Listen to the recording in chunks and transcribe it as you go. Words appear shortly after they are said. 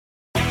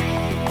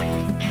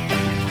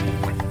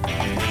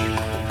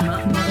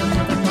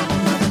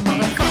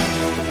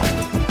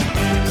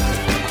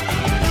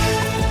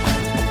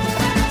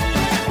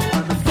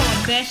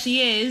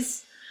she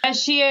is. There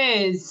she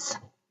is.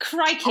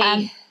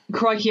 Crikey.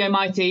 Crikey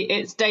almighty.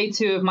 It's day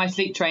 2 of my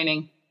sleep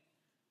training.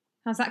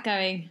 How's that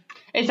going?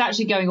 It's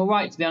actually going all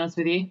right, to be honest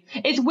with you.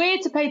 It's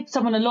weird to pay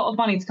someone a lot of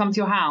money to come to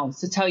your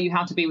house to tell you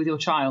how to be with your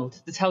child,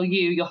 to tell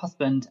you, your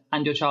husband,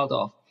 and your child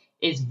off.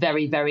 It's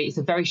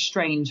a very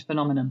strange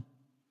phenomenon.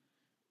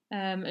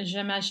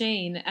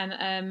 J'imagine.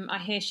 And I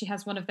hear she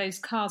has one of those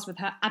cars with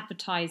her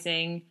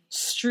advertising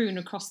strewn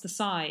across the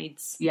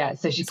sides. Yeah,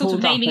 so she sort pulled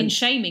of naming up and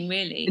shaming,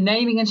 really.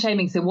 Naming and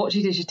shaming. So what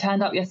she did, she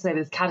turned up yesterday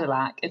with this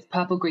Cadillac. It's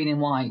purple, green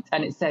and white.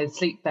 And it says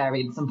Sleep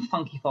Fairy in some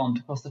funky font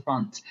across the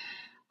front.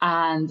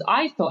 And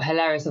I thought,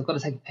 hilarious, I've got to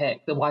take a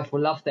pic. The wife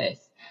will love this.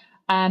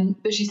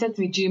 But she said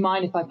to me, do you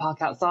mind if I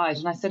park outside?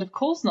 And I said, of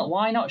course not.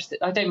 Why not? She said,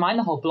 I don't mind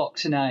the whole block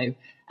to know.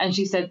 And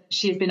she said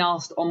she has been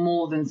asked on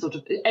more than sort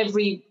of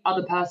every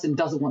other person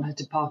doesn't want her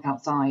to park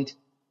outside.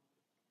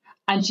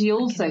 And she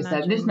also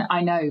said, listen,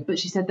 I know, but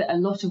she said that a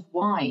lot of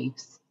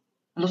wives,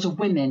 a lot of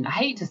women, I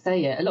hate to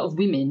say it, a lot of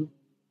women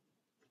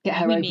get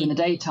her over in the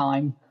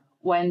daytime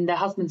when their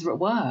husbands are at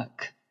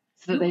work.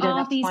 So that they don't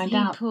have to find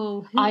out.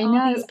 I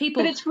know,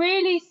 but it's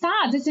really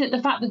sad, isn't it?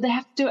 The fact that they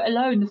have to do it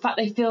alone, the fact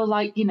they feel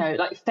like,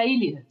 like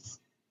failures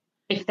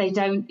if they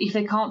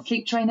can't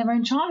sleep train their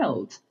own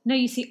child. No,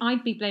 you see,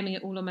 I'd be blaming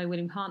it all on my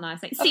willing partner. I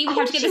think, see, we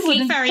have to get the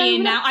sleep fairy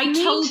in now. I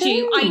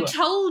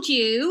told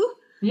you.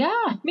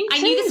 Yeah, me too.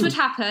 I knew this would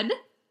happen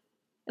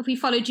if we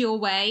followed your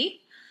way.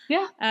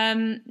 Yeah.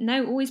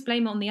 No, always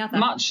blame it on the other.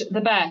 Much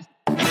the best.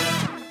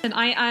 And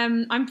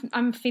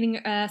I'm feeling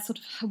a sort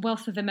of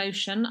wealth of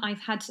emotion. I've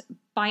had,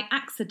 by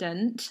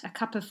accident, a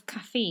cup of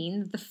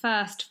caffeine, the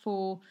first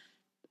for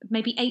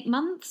maybe 8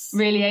 months.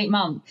 Really, 8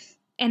 months?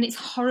 And it's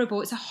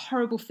horrible. It's a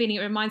horrible feeling.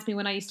 It reminds me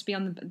when I used to be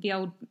on the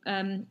old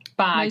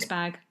nose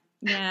bag.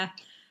 Yeah.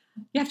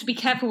 You have to be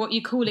careful what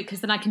you call it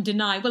because then I can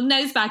deny. Well,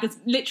 nose bag is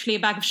literally a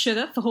bag of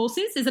sugar for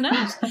horses, isn't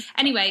it?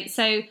 Anyway,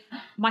 so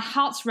my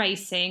heart's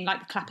racing like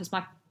the clappers.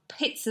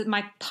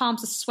 My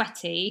palms are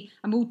sweaty.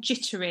 I'm all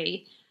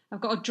jittery.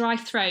 I've got a dry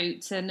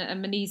throat and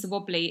my knees are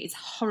wobbly. It's a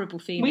horrible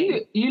feeling.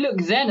 Well, you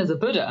look zen as a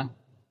Buddha.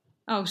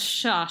 Oh,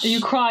 shush. Are you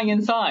crying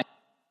inside?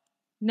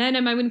 No,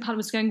 my winning partner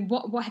was going,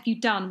 what have you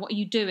done? What are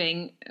you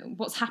doing?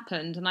 What's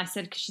happened? And I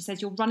said, because she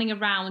says, you're running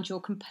around, you're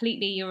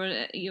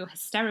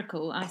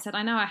hysterical. And I said,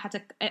 I know, I had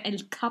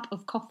a cup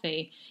of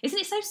coffee. Isn't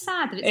it so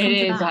sad that it's come to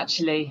that? It is,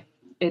 actually.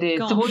 It is.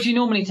 Gosh. So what do you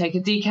normally take,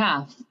 a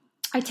decaf?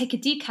 I take a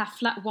decaf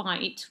flat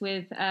white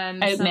with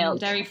oat some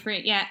milk.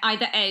 Dairy-free. Yeah,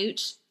 either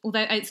oat,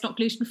 although oat's not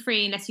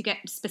gluten-free unless you get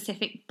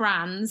specific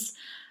brands,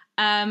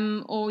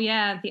 or,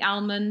 the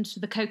almond,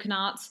 the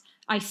coconut.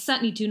 I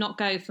certainly do not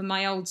go for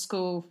my old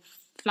school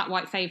flat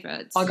white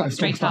favourites. I go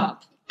straight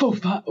up. Full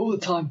fat all the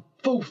time.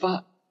 Full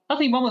fat.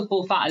 Nothing wrong with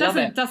full fat. I love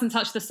it. Doesn't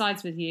touch the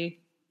sides with you.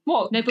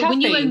 What? No, but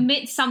caffeine? when you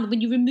omit something,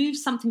 when you remove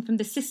something from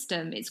the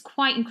system, it's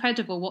quite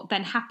incredible what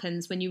then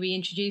happens when you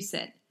reintroduce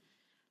it.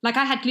 Like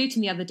I had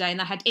gluten the other day and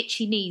I had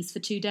itchy knees for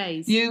 2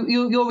 days.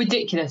 You're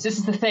ridiculous. This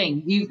is the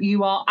thing.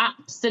 You are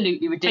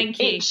absolutely ridiculous.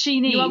 Thank you. Itchy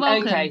knees. You are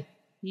welcome. Okay.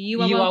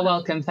 You are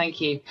welcome. Thank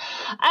you.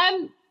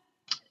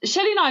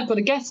 Shelley and I have got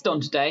a guest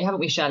on today, haven't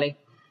we, Shelley?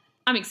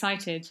 I'm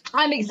excited.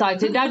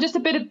 Now, just a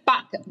bit of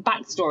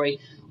backstory.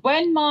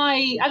 When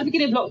at the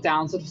beginning of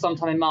lockdown, sort of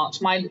sometime in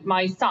March,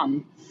 my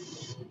son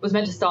was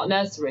meant to start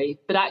nursery,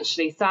 but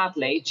actually,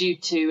 sadly, due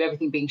to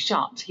everything being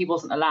shut, he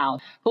wasn't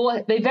allowed. But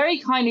what they very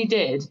kindly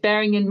did,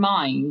 bearing in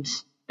mind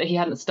that he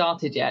hadn't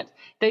started yet,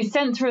 they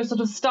sent through a sort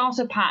of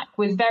starter pack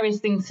with various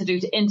things to do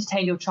to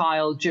entertain your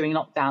child during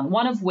lockdown,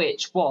 one of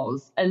which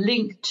was a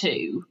link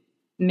to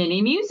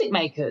Mini Music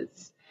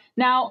Makers.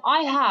 Now,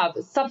 I have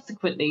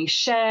subsequently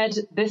shared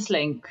this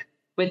link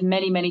with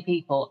many, many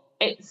people.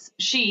 It's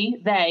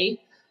they.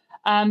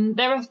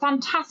 They're a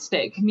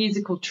fantastic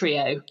musical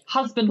trio,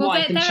 husband,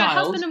 wife, and child. They're a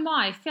husband and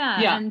wife, yeah.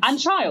 Yeah, and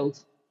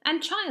child.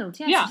 And child,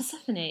 yes, yeah.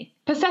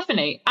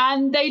 Persephone.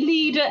 And they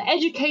lead an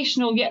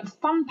educational yet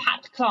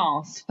fun-packed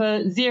class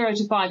for 0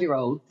 to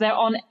 5-year-olds. They're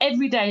on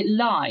every day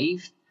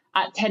live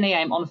at 10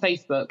 a.m. on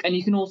Facebook, and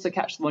you can also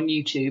catch them on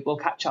YouTube or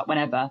catch up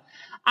whenever.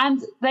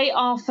 And they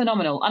are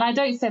phenomenal. And I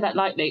don't say that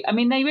lightly. I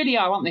mean, they really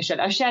are, aren't they,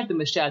 Shirley? I shared them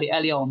with Shirley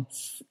early on.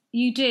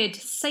 You did,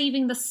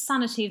 saving the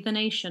sanity of the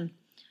nation,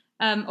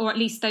 or at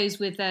least those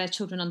with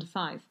children under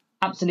 5.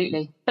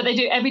 Absolutely. But they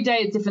do every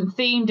day a different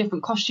theme,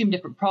 different costume,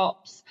 different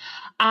props.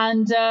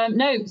 And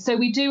so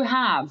we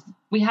have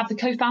the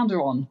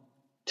co-founder on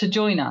to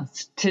join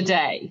us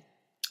today.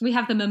 We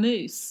have the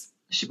Mamoose.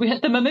 We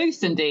have the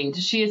Mamoose, indeed.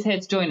 She is here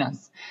to join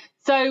us.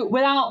 So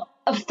without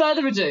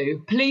further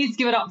ado, please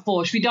give it up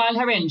for, should we dial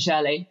her in,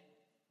 Shirley?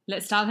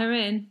 Let's dial her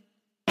in.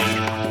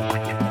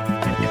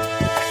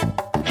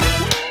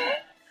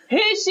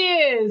 Here she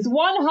is,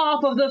 one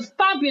half of the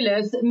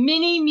fabulous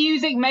Mini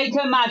Music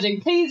Maker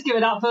magic. Please give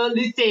it up for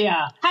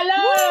Lucia.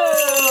 Hello!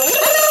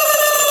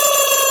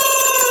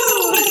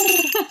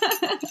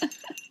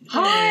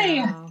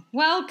 Hi. Wow.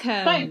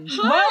 Welcome.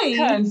 Hi.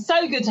 Welcome.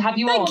 So good to have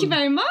you on. Thank you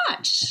very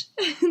much.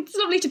 It's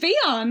lovely to be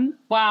on.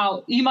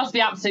 Wow, you must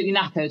be absolutely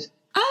knackered.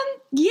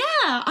 Yeah,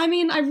 I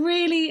mean, I'm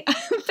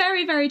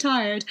very, very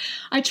tired.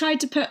 I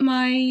tried to put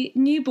my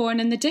newborn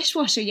in the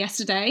dishwasher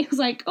yesterday. I was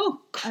like,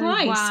 oh,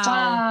 Christ,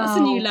 that's a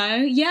new low.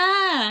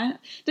 Yeah,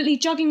 literally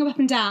jogging up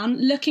and down,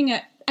 looking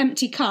at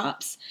empty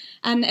cups.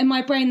 And in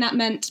my brain, that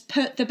meant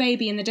put the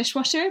baby in the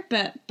dishwasher,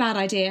 but bad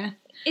idea.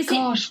 Is it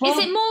more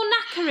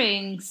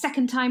knackering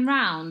second time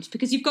round?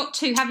 Because you've got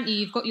two, haven't you?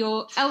 You've got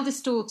your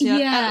eldest daughter.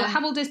 Yeah.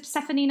 How old is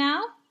Persephone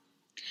now?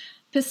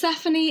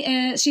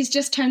 Persephone she's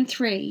just turned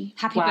 3.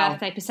 Happy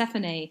birthday,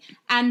 Persephone.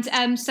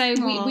 And so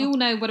we all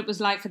know what it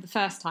was like for the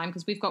first time,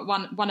 because we've got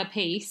one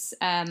apiece,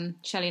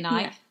 Shelley and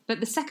I. Yeah.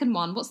 But the second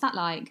one, what's that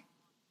like?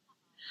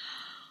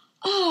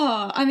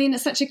 Oh, I mean,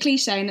 it's such a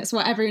cliche and it's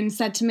what everyone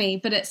said to me,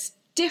 but it's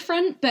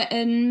different, but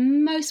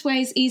in most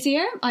ways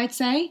easier, I'd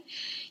say.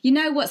 You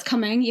know what's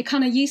coming. You're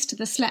kind of used to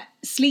the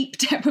sleep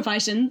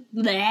deprivation.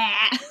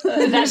 That's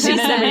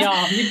there we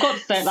are. You've got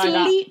to say it like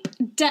that. Sleep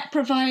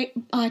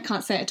deprivation. Oh, I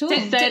can't say it at all.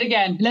 Just say it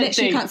again.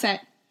 Literally can't say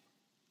it.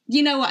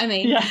 You know what I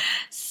mean. Yeah.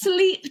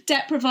 Sleep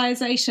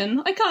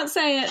deprivation. I can't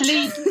say it.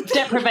 Sleep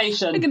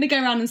deprivation. I'm going to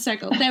go around in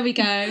circles. There we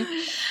go.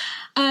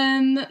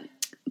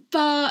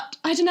 But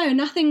I don't know.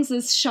 Nothing's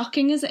as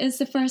shocking as it is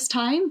the first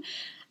time.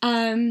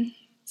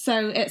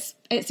 So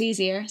it's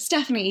easier. It's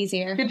definitely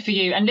easier. Good for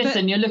you. And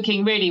listen, you're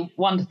looking really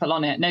wonderful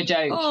on it. No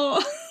joke.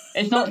 Oh,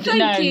 it's not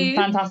thank you.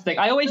 Fantastic.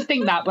 I always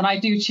think that when I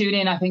do tune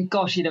in, I think,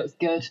 gosh, he looks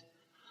good.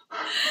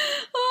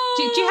 Oh,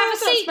 do you have a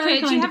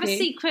secret? Do you have a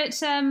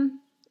secret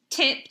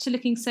tip to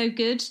looking so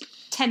good?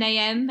 10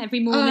 a.m. every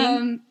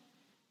morning.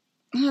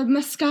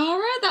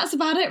 Mascara. That's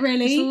about it,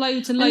 really. Just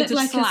loads and loads of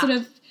like slap. a sort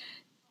of.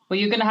 Well,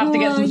 you're going to have to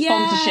get some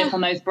sponsorship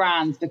on those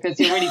brands because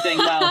you're really doing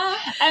well.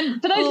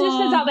 For those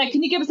listeners out there,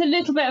 can you give us a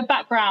little bit of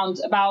background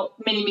about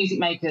Mini Music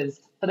Makers?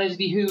 For those of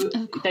you who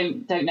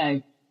don't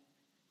know.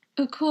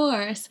 Of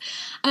course.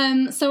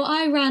 So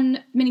I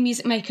ran Mini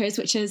Music Makers,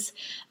 which is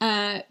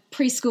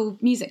preschool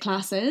music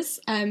classes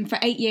for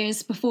 8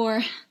 years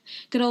before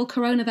good old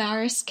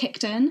coronavirus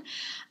kicked in.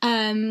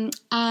 And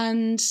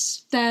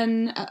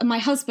then my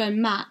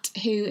husband, Matt,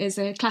 who is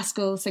a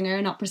classical singer,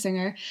 an opera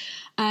singer,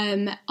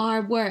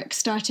 our work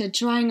started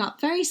drying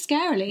up very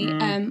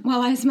scarily.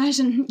 Well, I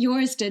imagine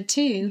yours did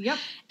too. Yep.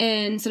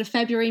 In sort of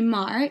February,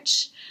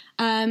 March.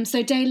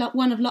 So day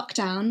one of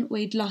lockdown,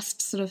 we'd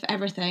lost sort of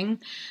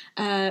everything,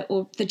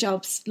 or the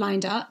jobs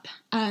lined up.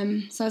 So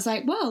I was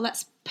like, well,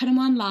 let's put them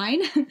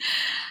online.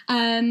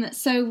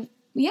 So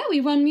yeah, we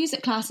run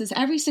music classes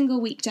every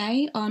single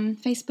weekday on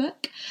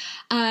Facebook.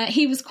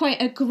 He was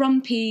quite a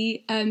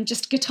grumpy,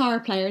 just guitar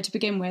player to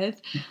begin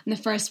with. And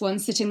the first one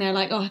sitting there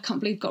like, oh, I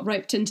can't believe I got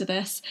roped into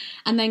this.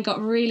 And then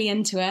got really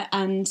into it.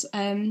 And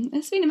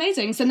it's been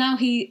amazing. So now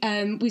we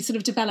sort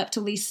of developed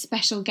all these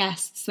special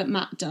guests that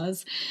Matt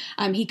does.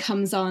 He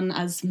comes on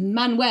as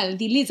Manuel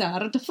de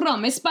Lizard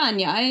from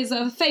España. He's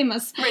a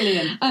famous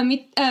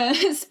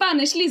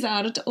Spanish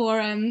lizard,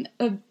 or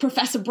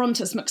Professor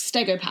Brontus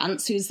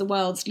McStegopants, who's the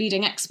world's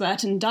leading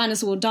expert in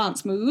dinosaur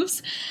dance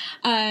moves.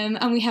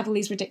 And we have all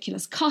these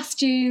ridiculous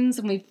costumes,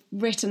 and we've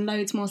written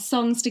loads more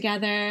songs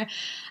together,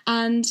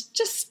 and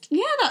just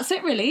that's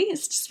it really.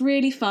 It's just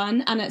really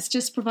fun, and it's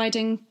just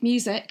providing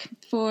music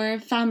for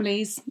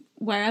families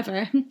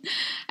wherever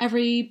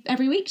every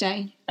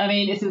weekday. I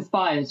mean, it's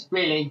inspired,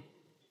 really.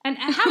 And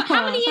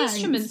how many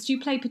instruments do you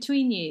play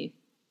between you?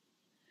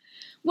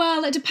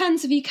 Well, it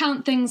depends if you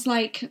count things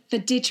like the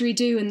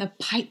didgeridoo and the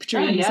pipe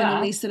dreams and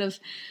all these sort of.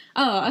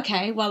 Oh,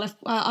 okay. Well, if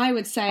I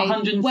would say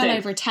 106. Well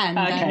over 10.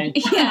 Okay.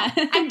 Then. Yeah,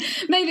 and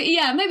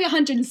maybe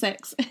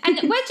 106. And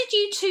where did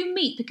you two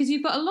meet? Because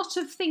you've got a lot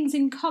of things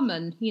in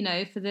common, you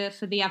know, for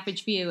the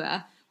average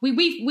viewer.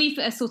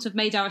 We've sort of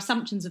made our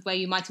assumptions of where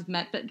you might have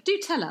met, but do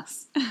tell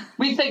us.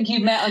 We think you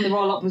met on the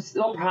Royal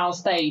Opera House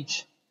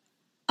stage.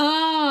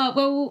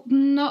 Well,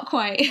 not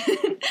quite.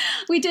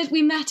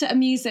 We met at a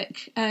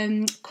music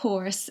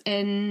course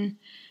in,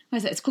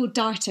 it's called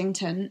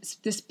Dartington. It's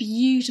this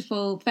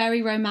beautiful,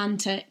 very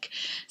romantic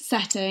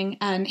setting,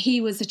 and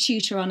he was a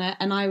tutor on it,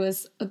 and I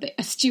was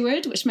a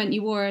steward, which meant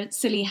you wore a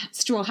silly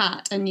straw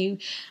hat and you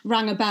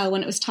rang a bell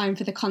when it was time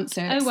for the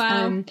concert. Oh,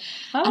 wow.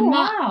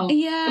 Wow.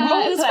 Yeah.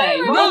 Role it was play.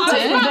 very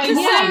romantic.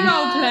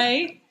 Role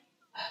play.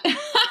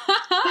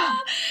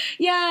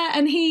 Yeah,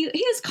 and he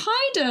was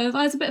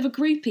I was a bit of a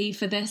groupie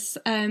for this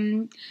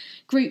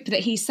group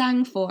that he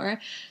sang for.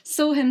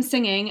 Saw him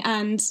singing,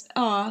 and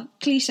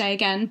cliche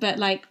again, but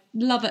like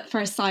love at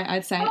first sight,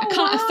 I'd say.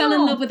 I fell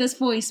in love with his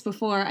voice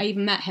before I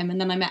even met him, and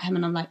then I met him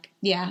and I'm like,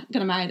 yeah, I'm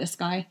gonna marry this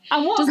guy.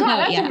 And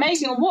that's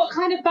amazing. What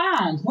kind of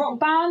band? Rock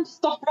band?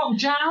 Soft rock,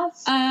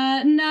 jazz?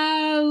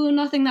 No,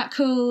 nothing that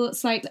cool.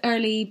 It's like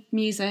early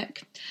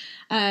music.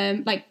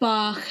 Like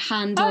Bach,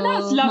 Handel. Oh,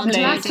 that's lovely.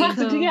 Monteverdi. That's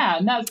classical. Yeah,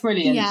 that's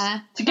brilliant. Yeah.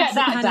 To get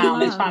that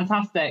down is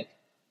fantastic.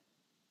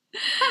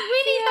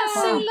 That's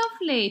so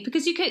lovely,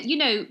 because you could, you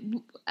know,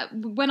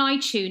 when I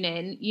tune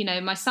in, you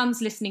know, my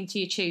son's listening to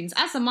your tunes,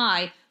 as am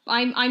I.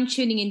 I'm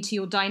tuning into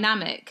your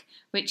dynamic,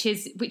 which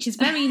is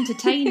very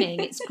entertaining.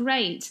 It's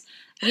great.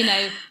 You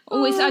know,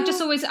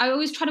 I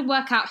always try to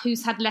work out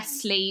who's had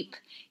less sleep.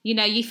 You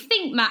know, you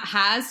think Matt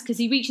has because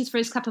he reaches for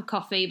his cup of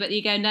coffee, but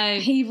you go, no.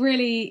 He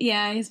really,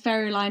 he's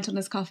very reliant on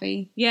his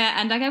coffee.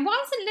 Yeah, and I go,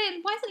 why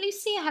isn't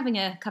Lucia having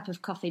a cup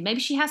of coffee? Maybe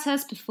she has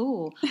hers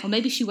before, or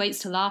maybe she waits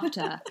till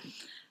after.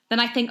 Then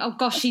I think, oh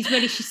gosh, she's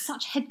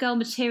such head girl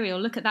material.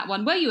 Look at that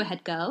one. Were you a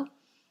head girl?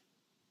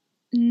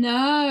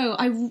 No,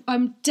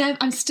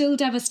 I'm still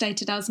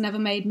devastated I was never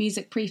made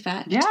music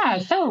prefect. Yeah,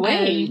 so are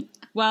we.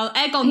 Well,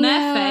 egg on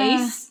their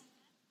face.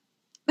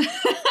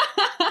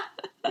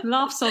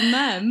 Laughs on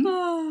them.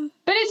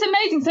 But it's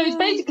amazing. So it's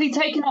basically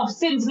taken off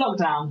since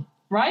lockdown,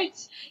 right?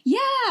 Yeah.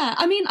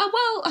 I mean,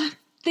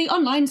 the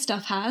online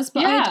stuff has,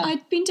 but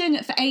I'd been doing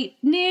it for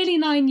nearly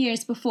 9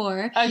 years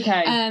before.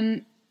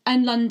 Okay.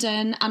 In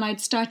London, and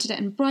I'd started it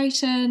in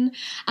Brighton,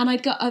 and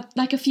I'd got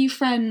a few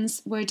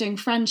friends were doing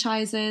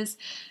franchises.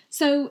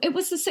 So it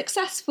was a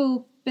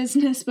successful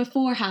business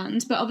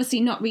beforehand, but obviously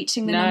not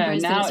reaching the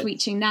numbers that it's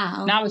reaching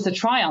now. Now it's a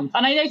triumph.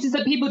 And I noticed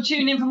that people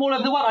tune in from all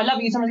over the world. I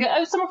love you. Someone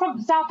goes, someone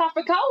from South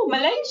Africa,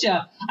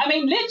 Malaysia. I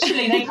mean,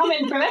 literally, they come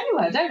in from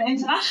everywhere, don't they?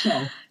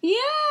 International.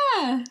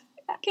 Yeah.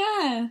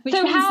 Yeah.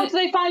 So how do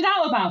they find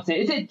out about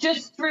it? Is it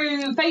just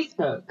through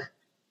Facebook?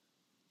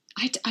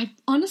 I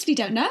honestly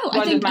don't know.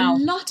 I think a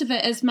lot of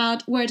it is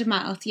word of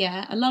mouth.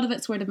 Yeah, a lot of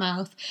it's word of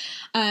mouth.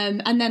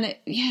 And then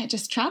it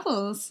just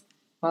travels.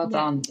 Well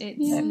done.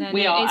 We're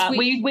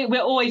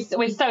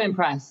so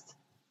impressed.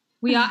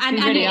 We are, and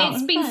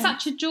it's been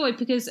such a joy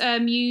because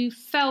you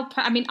fell.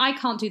 I mean, I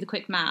can't do the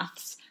quick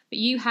maths, but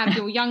you have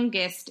your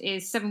youngest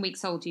is 7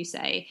 weeks old, you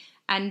say,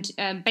 and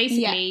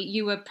basically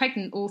you were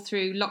pregnant all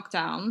through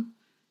lockdown,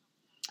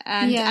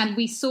 and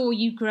we saw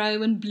you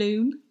grow and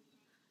bloom,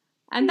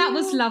 and that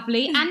was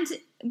lovely. And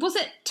was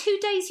it 2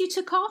 days you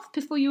took off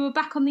before you were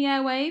back on the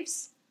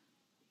airwaves?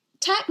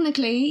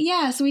 Technically,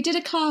 yeah. So we did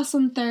a class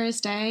on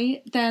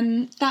Thursday,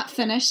 then that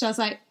finished. I was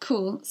like,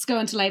 cool, let's go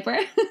into labour.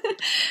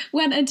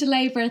 Went into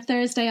labour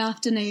Thursday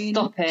afternoon.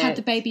 Stop it. Had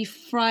the baby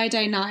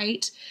Friday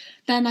night.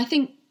 Then I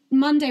think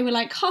Monday we're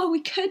like,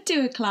 we could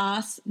do a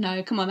class.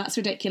 No, come on, that's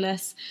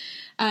ridiculous.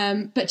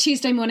 But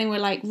Tuesday morning we're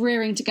like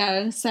rearing to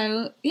go.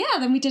 So yeah,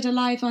 then we did a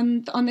live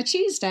on the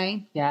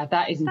Tuesday. Yeah,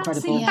 that is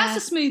incredible. That's a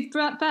smooth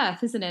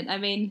birth, isn't it? I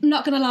mean, I'm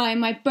not going to lie,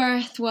 my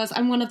birth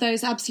I'm one of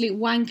those absolute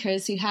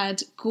wankers who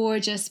had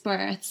gorgeous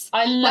births.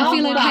 I love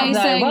that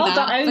though. Well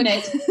done, own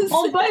it.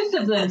 On both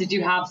of them, did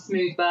you have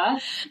smooth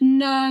birth?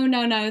 No.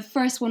 The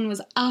first one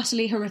was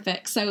utterly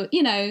horrific. So,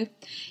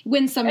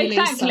 win some, you lose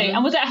some. Exactly.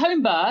 And was it a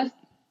home birth?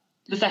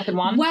 The second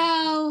one?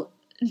 Well,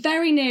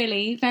 very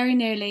nearly.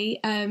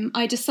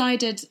 I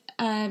decided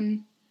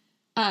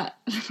I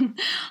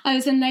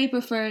was in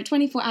labour for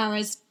 24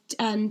 hours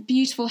and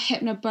beautiful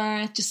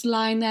hypnobirth, just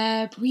lying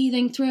there,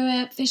 breathing through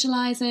it,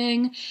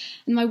 visualising.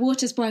 And my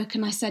water's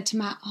broken. I said to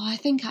Matt, I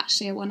think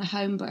actually I want a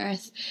home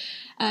birth.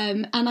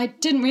 And I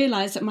didn't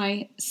realise that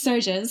my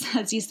surges,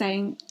 as you're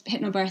saying,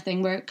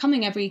 hypnobirthing, were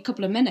coming every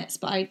couple of minutes,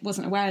 but I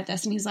wasn't aware of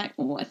this. And he's like,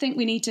 I think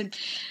we need to...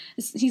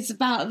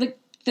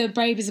 The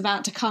baby's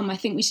about to come. I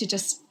think we should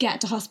just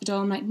get to hospital.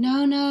 I'm like,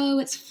 no,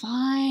 it's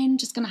fine.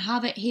 Just going to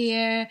have it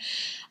here.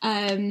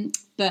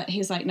 But he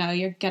was like, no,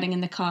 you're getting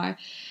in the car.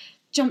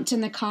 Jumped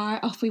in the car,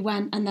 off we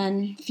went, and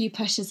then a few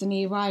pushes and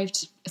he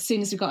arrived as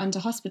soon as we got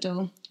into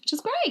hospital, which was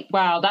great.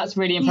 Wow, that's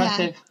really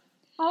impressive. Yeah.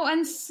 Oh,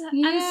 and so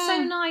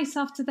nice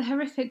after the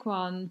horrific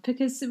one,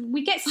 because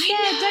we get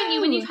scared, don't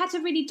you? When you've had a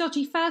really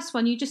dodgy first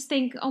one, you just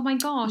think, oh my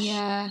gosh.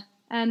 Yeah.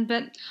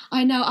 But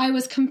I know, I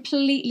was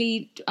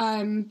completely,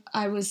 in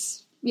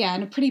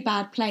a pretty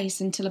bad place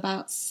until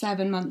about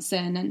 7 months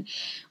in, and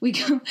we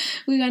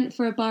went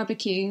for a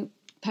barbecue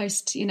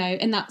post,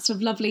 in that sort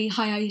of lovely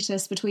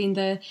hiatus between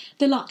the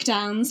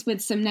lockdowns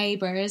with some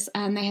neighbours,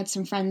 and they had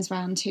some friends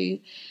round who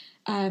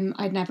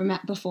I'd never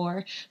met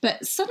before.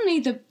 But suddenly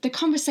the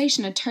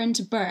conversation had turned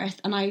to birth,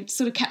 and I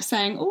sort of kept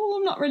saying,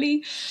 I'm not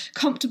really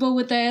comfortable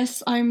with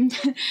this. I'm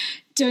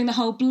doing the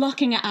whole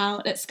blocking it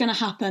out. It's going to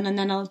happen, and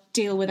then I'll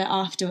deal with it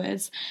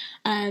afterwards.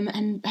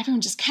 And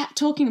everyone just kept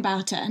talking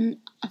about it, and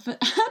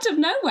out of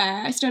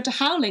nowhere, I started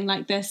howling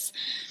like this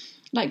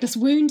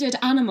wounded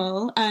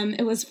animal.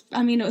 It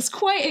was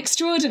quite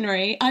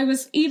extraordinary. I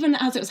was, even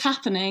as it was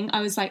happening,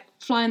 I was like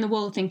fly on the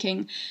wall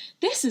thinking,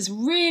 this is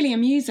really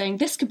amusing.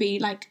 This could be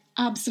like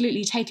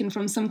absolutely taken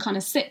from some kind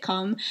of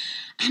sitcom.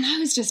 And I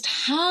was just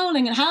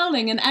howling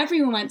and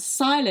everyone went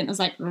silent. I was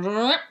like,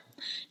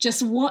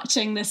 just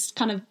watching this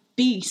kind of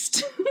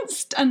beast.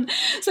 And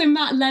so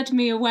Matt led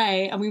me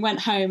away and we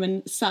went home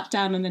and sat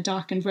down in the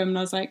darkened room, and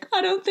I was like,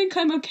 I don't think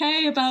I'm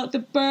okay about the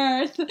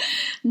birth.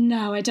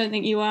 No, I don't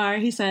think you are,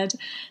 he said.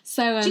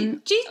 So do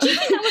you think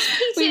that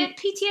was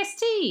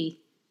PTSD?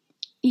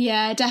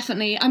 Yeah,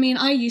 definitely. I mean,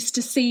 I used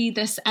to see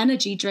this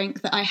energy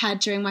drink that I had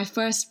during my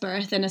first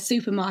birth in a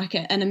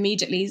supermarket and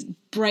immediately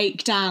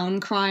break down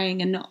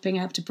crying and not being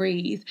able to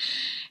breathe.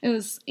 It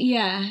was,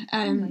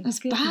 it was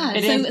bad.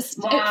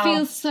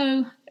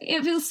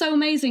 It feels so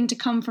amazing to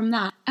come from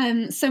that.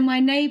 So my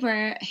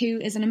neighbour, who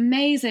is an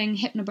amazing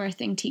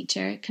hypnobirthing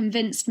teacher,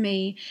 convinced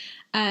me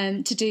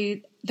to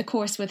do the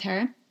course with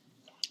her.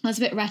 I was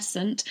a bit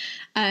reticent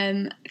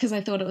because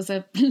I thought it was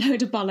a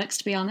load of bollocks,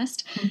 to be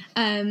honest.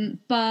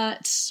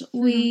 But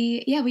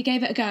we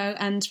gave it a go.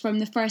 And from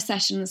the first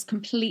session, was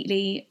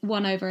completely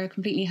won over,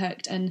 completely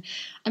hooked. And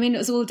I mean, it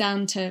was all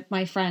down to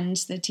my friend,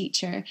 the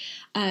teacher.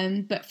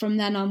 But from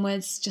then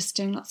onwards, just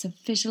doing lots of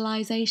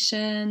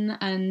visualization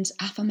and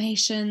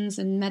affirmations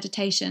and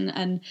meditation.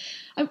 And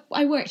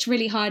I worked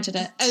really hard at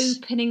it.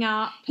 Opening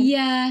up.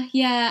 Yeah.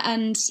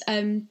 And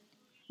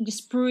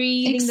just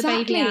breathing the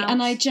baby out.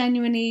 And I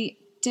genuinely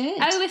did.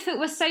 Oh, if it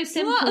was so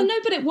simple. Well, no,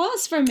 but it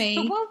was for me.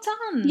 But well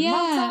done. Yeah.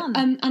 Well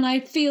done. And I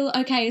feel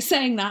okay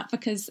saying that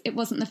because it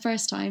wasn't the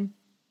first time.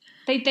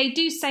 They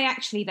do say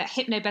actually that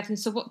hypnobirthing,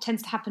 so what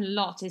tends to happen a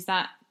lot is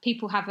that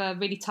people have a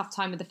really tough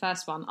time with the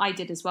first one. I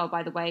did as well,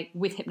 by the way,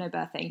 with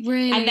hypnobirthing.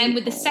 Really? And then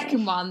with the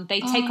second one, they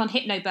take on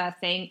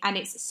hypnobirthing and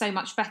it's so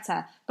much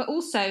better. But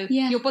also,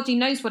 your body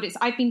knows what it's...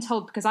 I've been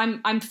told, because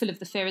I'm full of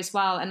the fear as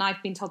well, and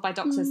I've been told by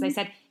doctors, they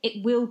said,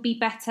 it will be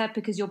better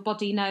because your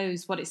body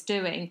knows what it's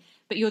doing.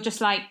 But you're just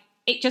like,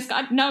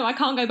 no, I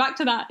can't go back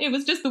to that. It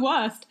was just the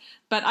worst.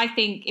 But I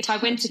think if I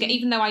went to get,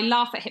 even though I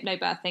laugh at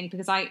hypnobirthing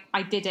because I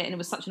did it and it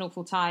was such an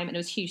awful time and it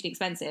was hugely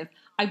expensive,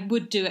 I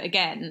would do it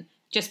again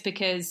just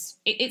because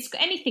it's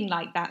anything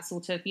like that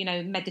sort of,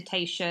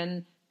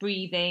 meditation,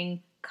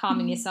 breathing,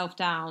 calming yourself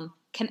down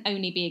can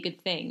only be a good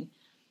thing.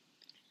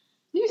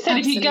 You said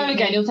if you go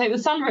again, you'll take the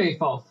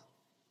sunroof off.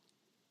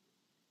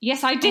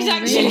 Yes, I did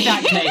actually.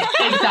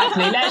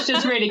 Exactly. Let's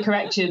just really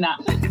correct you in that.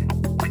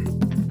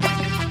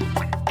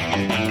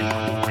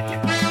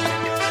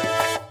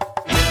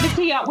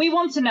 We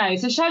want to know,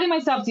 so Shirley and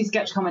myself do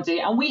sketch comedy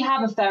and we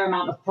have a fair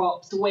amount of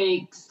props,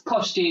 wigs,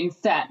 costumes,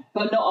 set,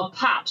 but not a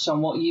patch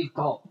on what you've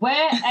got.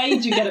 Where, A,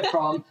 do you get it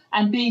from,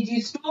 and B, do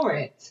you store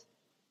it?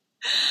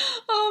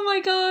 Oh my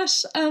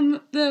gosh.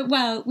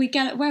 We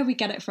get it where we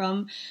get it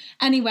from.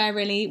 Anywhere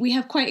really. We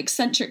have quite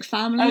eccentric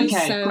families.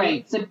 Okay,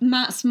 great. So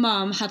Matt's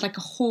mum had like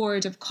a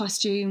hoard of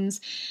costumes.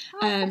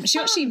 She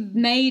actually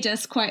made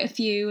us quite a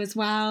few as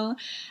well.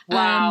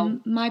 Wow.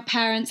 My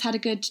parents had a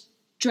good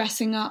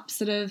dressing up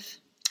sort of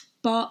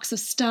box of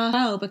stuff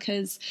well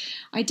because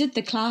I did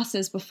the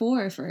classes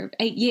before for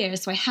 8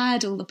 years, so I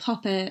had all the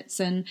puppets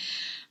and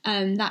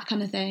that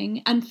kind of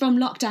thing. And from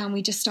lockdown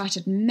we just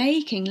started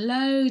making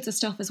loads of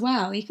stuff as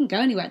well. You can go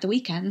anywhere at the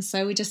weekend,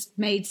 so we just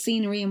made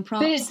scenery and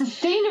props. But it's the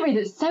scenery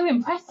that's so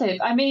impressive.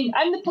 I mean,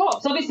 and the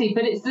props obviously,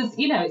 but it's just,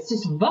 it's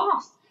just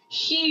vast,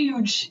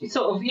 huge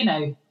sort of,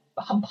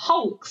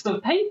 hulks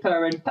of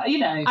paper and,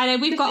 I know,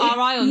 we've got our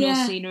eye on your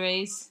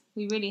sceneries.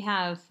 We really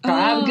have.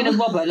 I'm going to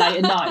rob her late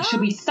at night. She'll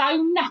be so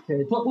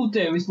knackered. What we'll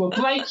do is we'll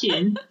break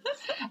in.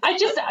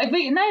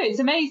 It's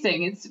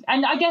amazing.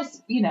 And I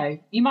guess,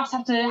 you must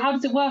have to, how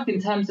does it work in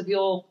terms of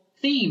your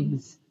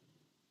themes?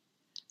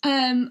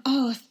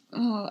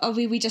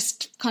 We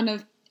just kind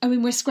of,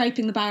 we're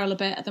scraping the barrel a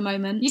bit at the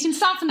moment. You can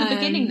start from the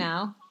beginning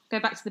now. Go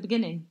back to the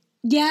beginning.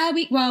 Yeah,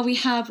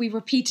 we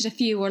repeated a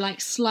few or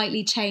like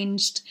slightly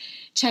changed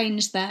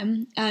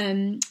them.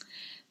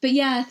 But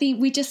yeah, I think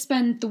we just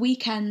spend the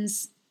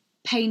weekends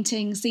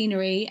painting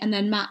scenery, and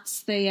then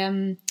Matt's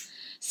the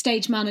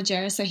stage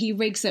manager, so he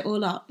rigs it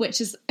all up,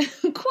 which is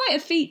quite a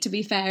feat, to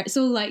be fair. It's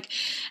all like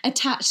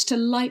attached to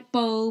light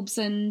bulbs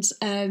and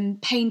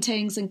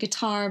paintings and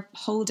guitar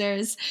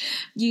holders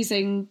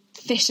using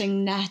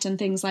fishing net and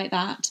things like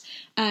that.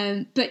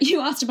 But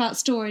you asked about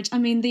storage. I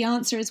mean, the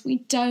answer is we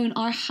don't.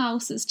 Our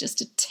house is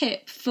just a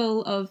tip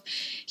full of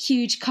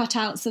huge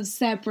cutouts of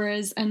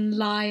zebras and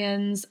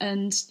lions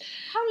and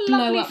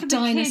blow-up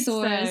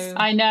dinosaurs. Kids,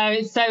 I know,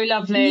 it's so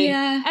lovely.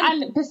 Yeah.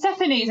 And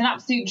Persephone is an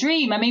absolute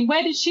dream. I mean,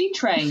 where did she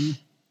train?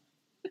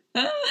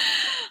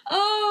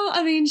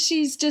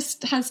 She's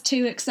just has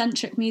two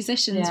eccentric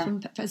musicians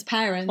from as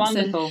parents.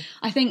 Wonderful. And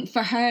I think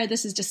for her,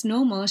 this is just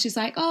normal. She's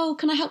like, oh,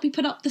 can I help you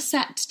put up the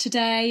set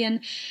today?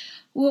 And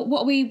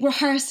what are we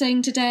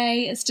rehearsing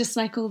today? It's just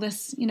like all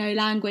this,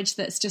 language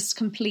that's just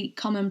complete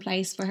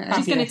commonplace for her.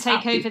 She's going to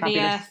take over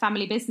the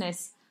family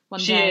business one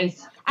day. She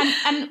is.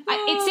 And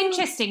it's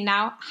interesting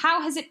now.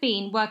 How has it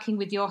been working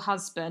with your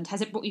husband?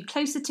 Has it brought you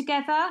closer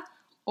together,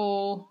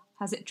 or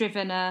has it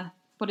driven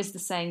what is the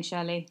saying,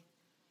 Shirley?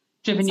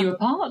 Driven you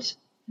apart?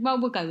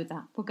 Well, we'll go with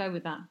that.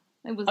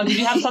 It was, did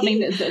you have something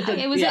that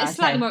it was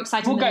slightly more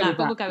exciting than that,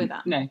 but we'll go with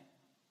that. No.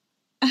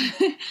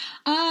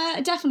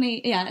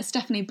 Definitely, it's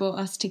definitely brought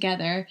us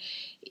together.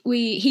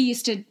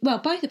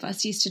 Both of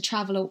us used to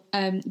travel,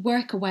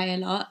 work away a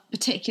lot,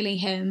 particularly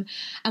him,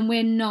 and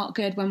we're not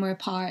good when we're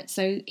apart.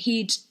 So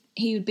he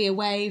would be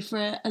away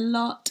for a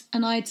lot,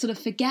 and I'd sort of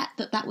forget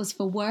that was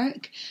for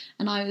work,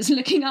 and I was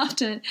looking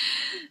after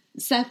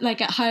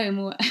like at home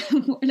or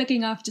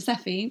looking after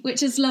Seffi,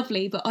 which is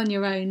lovely, but on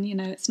your own,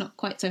 it's not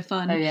quite so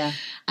fun. Oh yeah.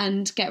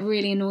 And get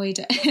really annoyed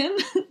at him,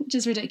 which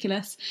is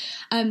ridiculous.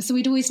 So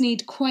we'd always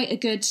need quite a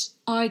good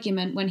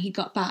argument when he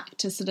got back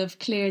to sort of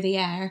clear the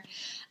air.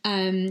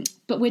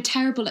 But we're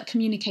terrible at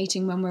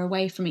communicating when we're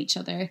away from each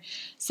other.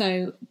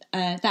 So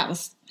that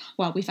was,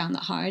 we found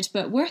that hard.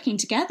 But working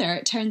together,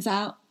 it turns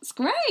out it's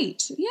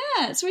great.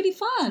 Yeah, it's really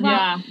fun.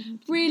 Yeah.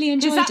 Really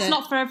enjoyed it. Because that's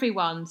not for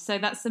everyone, so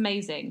that's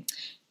amazing.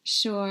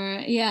 Sure,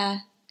 yeah.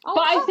 But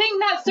I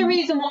think that's the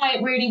reason why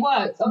it really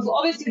works.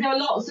 Obviously, there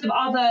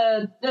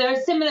are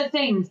similar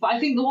things, but I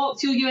think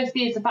what's your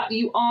USP is the fact that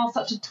you are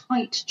such a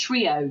tight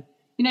trio.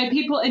 You know,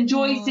 people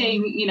enjoy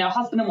seeing, you know,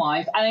 husband and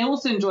wife, and they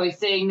also enjoy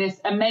seeing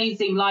this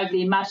amazing,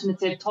 lively,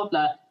 imaginative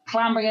toddler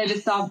clambering over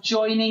stuff,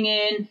 joining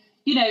in.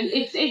 You know,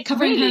 it's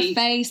covering really, her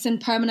face in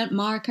permanent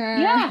marker.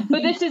 Yeah,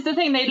 but this is the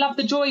thing. They love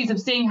the joys of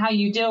seeing how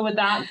you deal with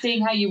that,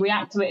 seeing how you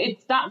react to it.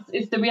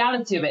 It's the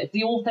reality of it. It's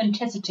the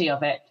authenticity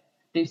of it.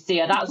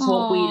 Lucia, that's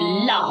what we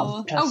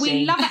love to see.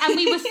 We love it, and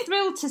we were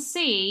thrilled to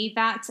see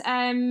that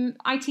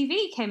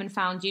ITV came and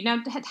found you.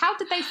 Now, how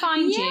did they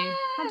find you?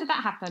 How did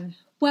that happen?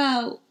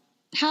 Well,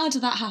 how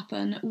did that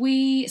happen?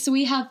 We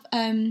have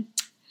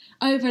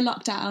over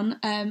lockdown,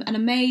 an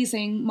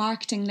amazing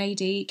marketing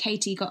lady,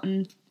 Katie, got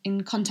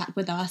in contact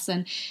with us,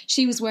 and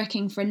she was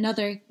working for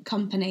another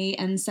company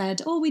and said,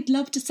 we'd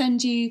love to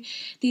send you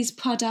these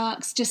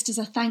products just as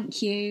a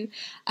thank you,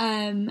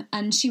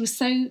 and she was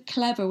so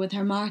clever with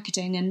her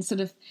marketing and sort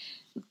of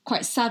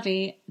quite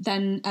savvy.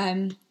 Then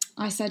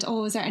I said,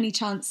 is there any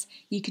chance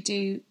you could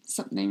do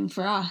something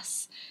for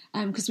us,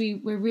 because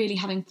we're really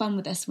having fun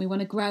with this, we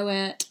want to grow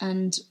it,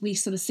 and we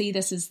sort of see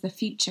this as the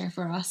future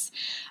for us.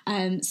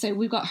 So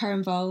we got her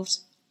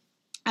involved.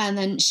 And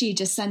then she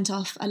just sent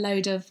off a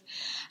load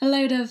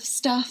of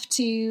stuff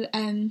to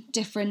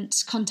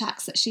different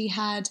contacts that she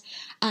had.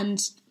 And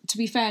to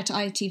be fair to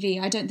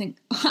ITV, I don't think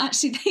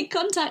actually they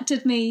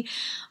contacted me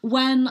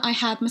when I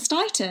had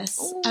mastitis.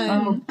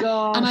 Oh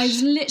gosh! And I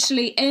was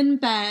literally in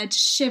bed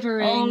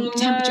shivering,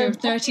 temperature of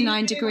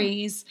 39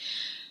 degrees.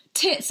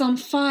 Tits on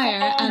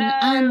fire,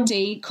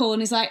 Andy called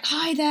and he's like,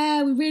 "Hi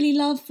there, we really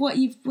love what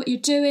you're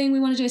doing. We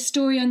want to do a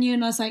story on you."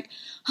 And I was like,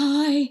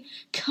 "I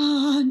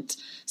can't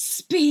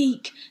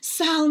speak.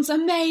 Sounds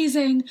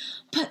amazing,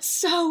 but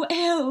so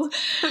ill.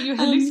 But you're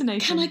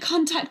hallucinating. Can I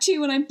contact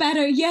you when I'm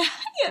better?" Yeah,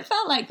 it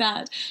felt like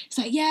that. He's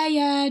like,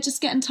 yeah,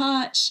 just get in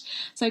touch.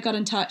 So I got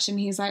in touch,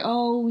 and he's like,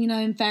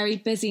 I'm very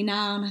busy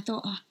now. And I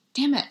thought,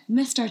 damn it,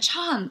 missed our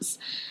chance.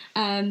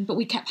 But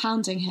we kept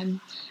hounding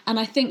him, and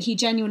I think he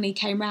genuinely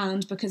came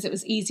round because it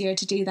was easier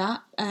to do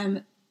that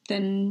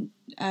than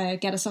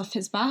get us off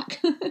his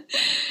back.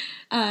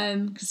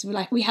 Because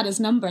we had his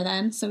number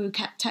then, so we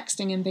kept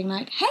texting him, being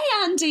like, "Hey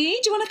Andy,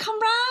 do you want to come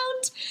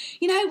round?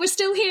 You know, we're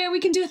still here. We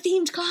can do a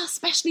themed class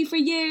especially for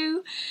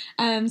you."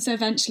 So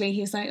eventually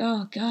he was like,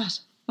 "Oh God,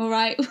 all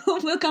right,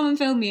 we'll come and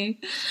film you."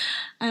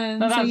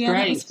 That's great.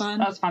 That was fun.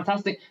 That's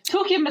fantastic.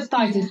 Talking of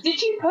mastitis, did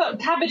you put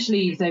cabbage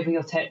leaves over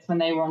your tits when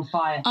they were on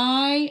fire?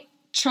 I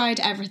tried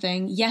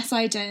everything. Yes,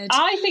 I did.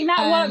 I think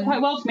that worked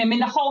quite well for me. I mean,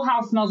 the whole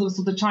house smells of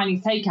sort of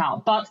Chinese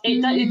takeout, but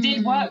it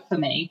did work for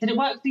me. Did it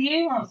work for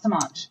you, or not so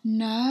much?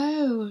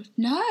 No.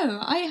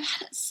 I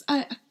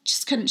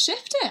just couldn't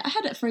shift it. I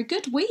had it for a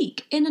good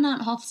week, in and out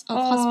of hospital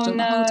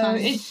the whole time.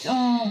 It's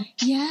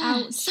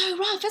so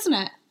rough, isn't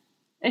it?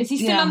 Is he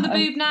still on the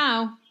boob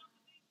now?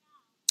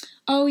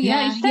 Oh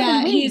yeah,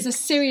 he's he is a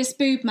serious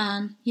boob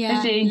man.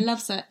 Yeah, he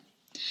loves it.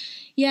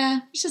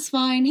 Yeah, it's just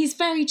fine. He's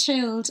very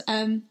chilled.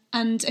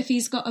 And if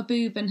he's got a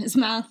boob in his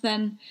mouth,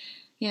 then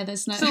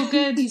there's no. It's all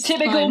good.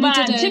 Typical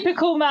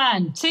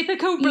man.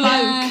 Typical bloke.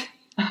 Yeah,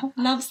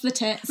 loves the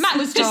tits. Matt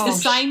was just the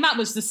same. I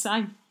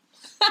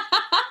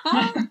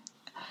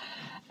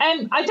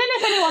don't know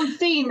if anyone's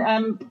seen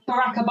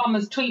Barack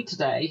Obama's tweet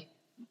today.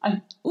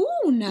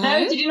 Oh no! No,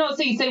 did you not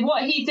see? So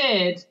what he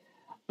did,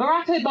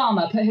 Barack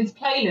Obama put his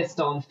playlist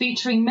on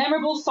featuring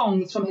memorable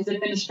songs from his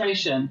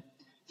administration,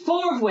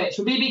 4 of which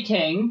were B.B.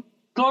 King,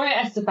 Gloria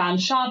Estefan,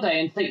 Sade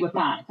and Fleetwood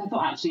Mac. I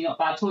thought actually not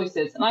bad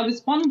choices. And I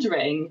was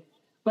wondering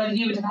whether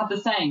you would have had the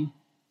same.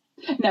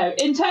 No,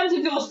 in terms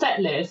of your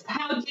set list,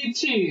 how do you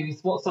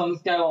choose what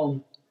songs go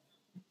on?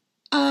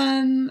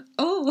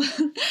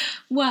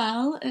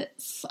 Well,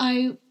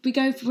 we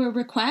go for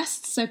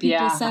requests, so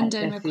people send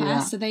in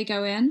requests, so they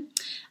go in.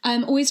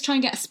 Always try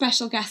and get a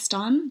special guest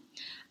on.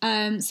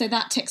 So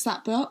that ticks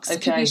that box. Okay.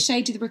 Could be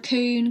Shady the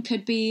Raccoon,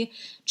 could be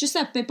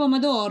Giuseppe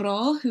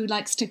Pomodoro, who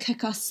likes to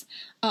cook us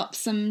up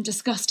some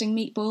disgusting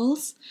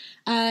meatballs.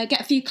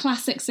 Get a few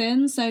classics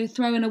in, so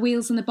throw in a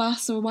Wheels on the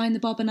Bus or Wind the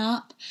Bobbin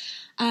Up.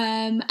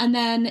 And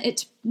then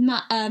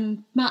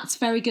Matt's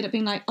very good at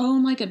being like, "Oh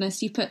my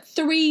goodness, you put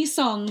 3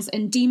 songs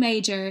in D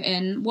major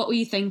in. What were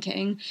you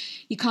thinking?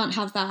 You can't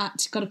have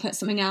that. You've got to put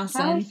something else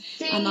in."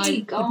 And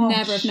I would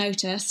never have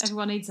noticed.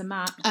 Everyone needs a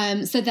Matt.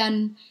 So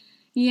then,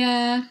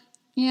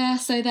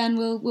 so then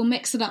we'll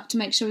mix it up to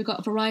make sure we've got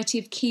a variety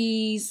of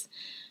keys,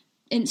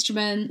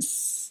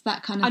 instruments,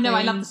 that kind of thing. I know,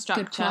 I love the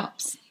structure. Good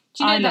props.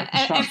 Do you know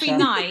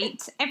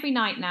that every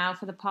night now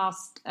for the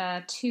past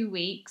 2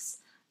 weeks,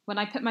 when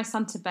I put my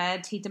son to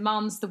bed, he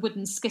demands the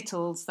wooden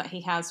Skittles that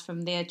he has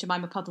from the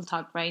Jemima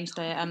Puddletug range,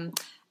 and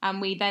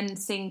we then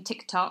sing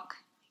TikTok.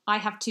 I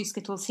have 2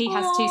 Skittles, he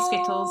has 2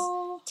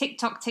 Skittles.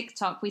 TikTok,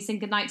 TikTok. We sing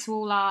goodnight to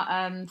all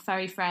our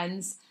furry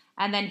friends,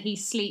 and then he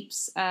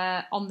sleeps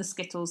on the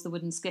Skittles, the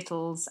wooden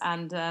Skittles,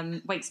 and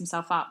wakes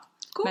himself up.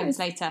 moments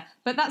later.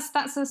 But that's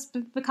us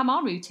become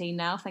our routine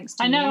now, thanks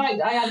to I know.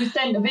 you. I was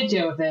sent a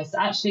video of this.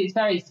 Actually, it's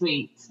very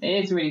sweet.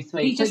 It is really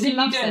sweet. He just so did you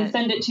loves do it and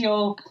send it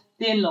to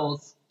the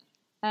in-laws?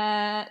 No,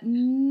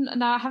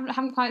 I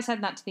haven't quite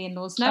said that to the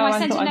in-laws. No, I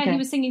sent it. No, he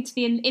was singing to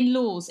the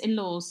in-laws.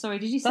 Sorry,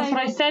 did you say? That's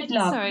what I said,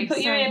 love. Sorry, Put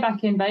your ear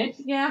back in, babe.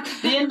 Yeah,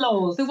 the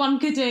in-laws. The one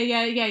good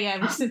ear.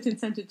 Yeah. We sent it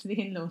to the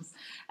in-laws.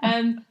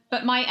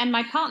 But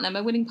my partner,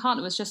 my winning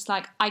partner, was just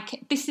like,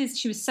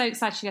 she was so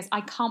excited. She goes, I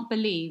can't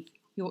believe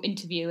you're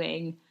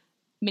interviewing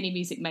Mini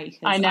Music Makers.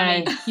 I know. I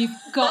mean, you've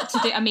got to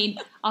do. I mean,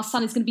 our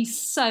son is going to be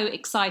so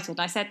excited.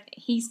 I said,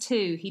 he's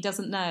 2. He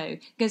doesn't know.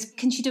 He goes,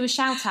 can she do a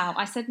shout out?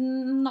 I said,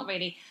 not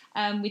really.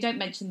 We don't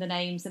mention the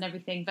names and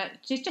everything, but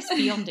she's just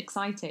beyond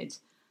excited.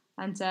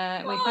 And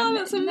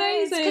that's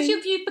amazing. Because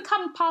you've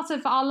become part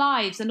of our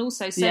lives, and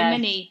also so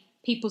many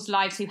people's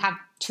lives who have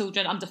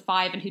children under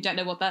 5 and who don't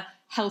know what the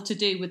hell to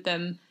do with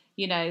them.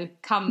 You know,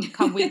 come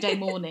weekday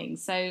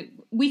mornings. So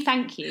we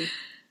thank you.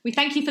 We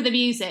thank you for the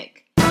music.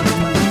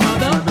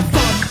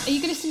 Are you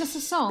going to sing us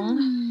a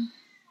song?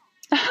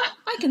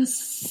 I can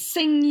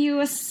sing you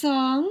a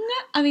song.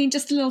 I mean,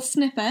 just a little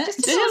snippet.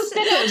 Just a little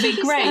snippet would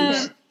be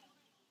great.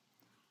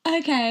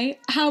 Okay,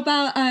 how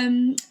about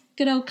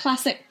good old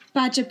classic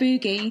Badger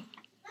Boogie?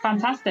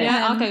 Fantastic.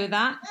 Yeah, I'll go with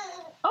that.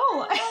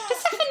 Oh,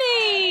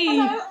 Stephanie!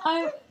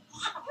 Hello.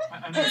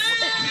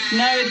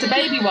 No, it's a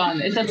baby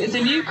one. It's a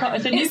new cup.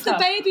 It's the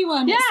baby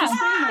one. Yeah,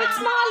 it's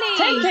Marley.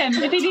 Take him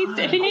if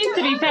he needs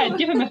to be fed.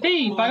 Give him a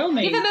feed by all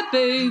means. Give him a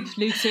boob,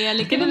 Lucia.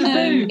 Give him a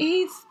boob.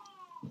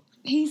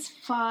 He's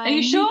fine. Are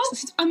you sure?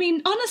 I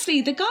mean,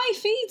 honestly, the guy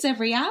feeds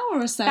every hour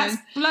or so. That's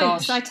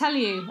blokes, I tell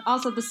you.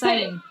 Ours are the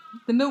same.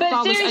 The milk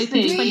bar was open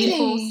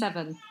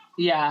 24/7.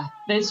 Yeah,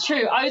 that's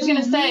true. I was going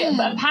to say,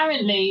 but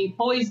apparently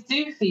boys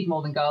do feed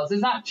more than girls.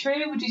 Is that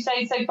true? Would you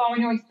say so far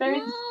in your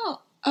experience?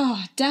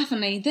 Oh,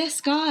 definitely.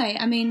 This guy,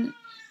 I mean,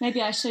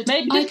 maybe I should.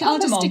 I'll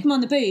just stick him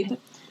on the boob.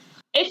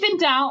 If in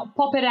doubt,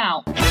 pop it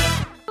out.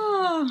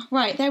 Oh,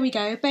 right, there we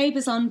go. Babe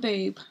is on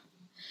boob.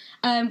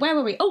 Where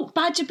were we? Oh,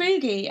 Badger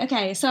Boogie.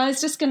 Okay, so I was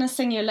just going to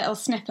sing you a little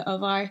snippet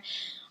of our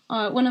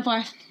one of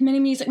our Mini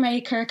Music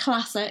Maker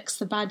classics,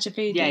 the Badger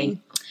Boogie. Yay.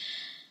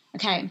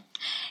 Okay.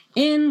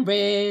 In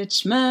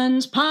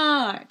Richmond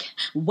Park,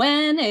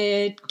 when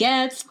it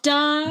gets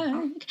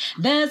dark,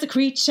 there's a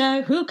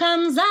creature who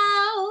comes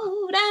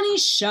out and he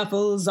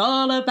shuffles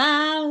all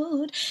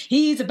about.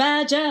 He's a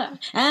badger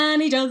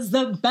and he does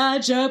the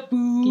Badger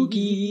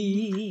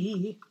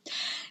Boogie.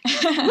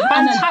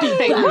 And then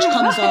Big Butch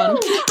comes on.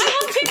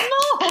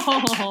 I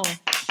wanted more!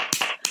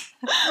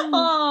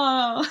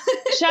 Oh.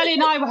 Shelley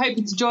and I were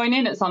hoping to join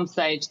in at some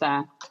stage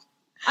there,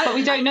 but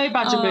we don't know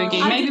Badger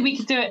Boogie. Maybe we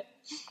could do it.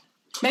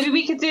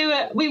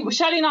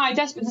 Shelley and I are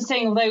desperate to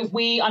sing, although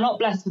we are not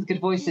blessed with good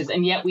voices,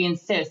 and yet we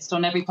insist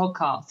on every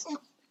podcast.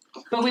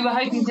 But we were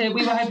hoping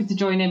to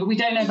join in, but we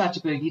don't know Badger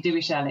Boogie, do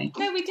we, Shelley?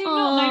 No, we do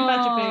not know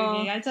Badger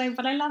Boogie. I don't,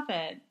 but I love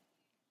it.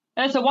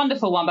 It's a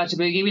wonderful one, Badger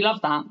Boogie. We love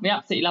that. We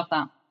absolutely love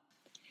that.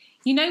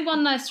 You know,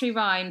 one nursery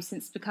rhyme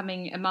since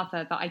becoming a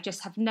mother that I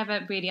just have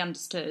never really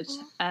understood.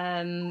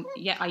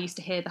 Yet I used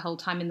to hear the whole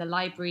time in the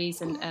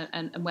libraries and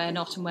where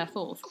not and where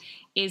forth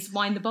is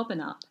Wind the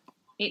Bobbin Up.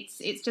 It's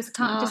just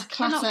cannot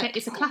get.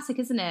 It's a classic,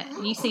 isn't it?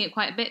 You sing it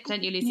quite a bit,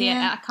 don't you, Lucy?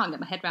 Yeah. I can't get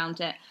my head around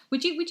it.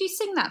 Would you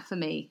sing that for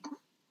me?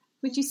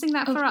 Would you sing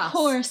that for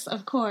us?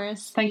 Of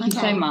course. Thank you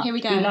so much. Here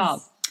we go. We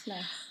love.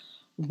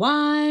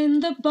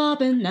 Wind the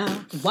bobbin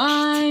up,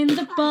 wind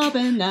the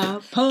bobbin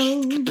up,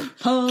 pull,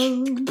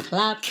 pull,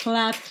 clap,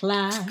 clap,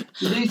 clap.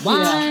 Lucia,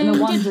 wind and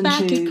the ones it back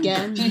and twos.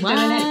 again. She's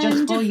doing it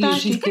just for you.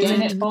 She's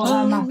doing it for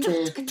her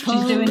masses.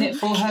 She's doing it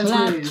for her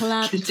clap, groove.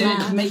 clap, She's doing it to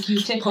clap. make you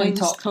tip and Points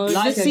top towards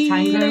like the a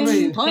kangaroo.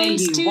 ceiling,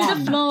 points to the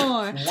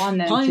floor, 1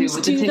 and 2 points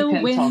with to the tip the and top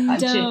and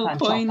window, chip and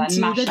point chop to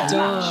and mash the and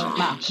door.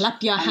 mash.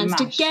 Clap your and hands mash.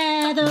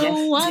 together,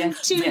 Yes, 1,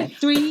 yes, 2, yes.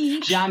 3.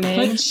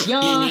 Jamming. Put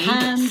your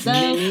hands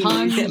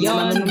upon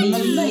your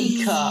knees.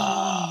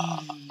 Oh,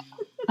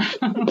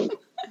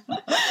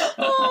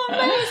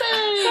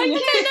 amazing! Thank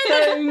you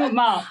so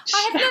much. I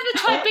have never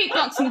tried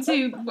beatboxing to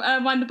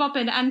Wind the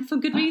Bobbin, and for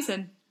good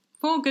reason.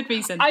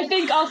 I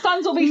think our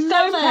sons will be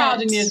so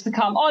proud in years to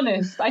come.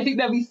 Honest, I think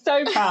they'll be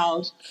so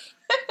proud.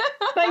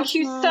 Thank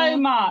you so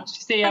much,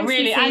 Sia. Thanks,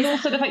 Really, Lucy. and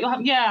also the fact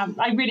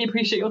I really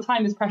appreciate your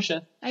time is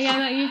precious.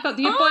 Yeah, you've got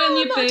your boy on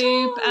your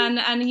boob,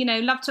 and you know,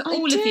 love to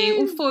all of you,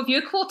 all 4 of you,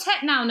 a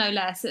quartet now, no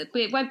less. It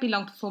won't be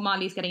long before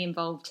Marley's getting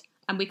involved,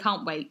 and we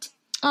can't wait.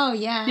 Oh,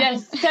 yeah.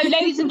 Yes. So,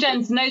 ladies and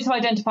gents, those who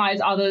identify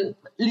as other,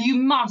 you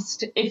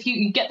must, if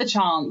you get the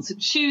chance,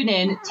 tune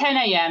in 10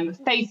 a.m.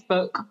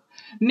 Facebook,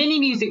 Mini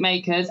Music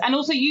Makers, and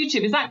also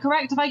YouTube. Is that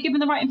correct? Have I given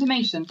the right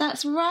information?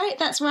 That's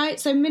right.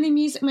 So Mini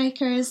Music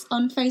Makers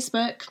on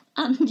Facebook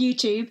and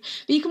YouTube.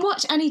 But you can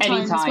watch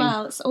anytime as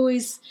well. It's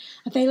always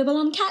available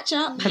on Catch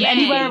Up. From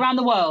anywhere around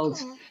the world.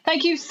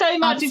 Thank you so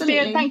much, Absolutely.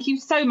 Lucia. Thank you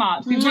so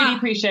much. We really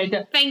appreciate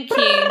it. Thank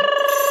you.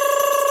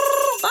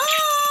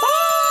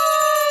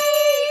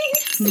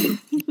 She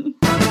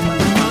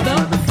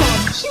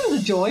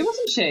was a joy,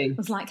 wasn't she? It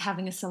was like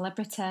having a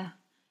celebrity in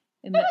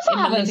It was the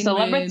having a living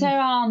celebrity room.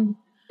 on.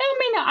 I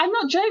mean, I'm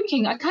not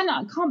joking. I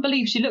can't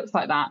believe she looks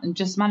like that and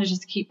just manages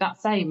to keep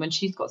that same when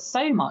she's got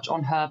so much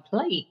on her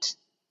plate.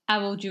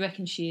 How old do you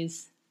reckon she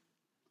is?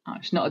 Oh,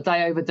 she's not a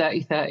day over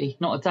dirty 30.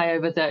 Not a day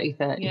over dirty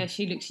 30. Yeah,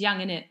 she looks young,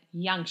 innit?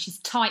 Young. She's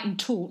tight and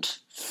taut.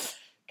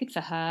 Good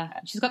for her.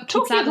 She's got kids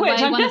Talking out of the of which,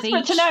 way, I'm one of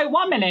desperate each. to know,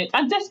 1 minute,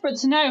 I'm desperate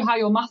to know how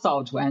your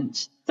massage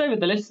went. So with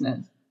the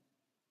listeners.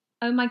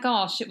 Oh my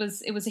gosh, it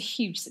was a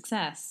huge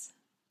success.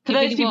 For It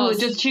those really people who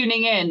was. are just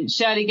tuning in,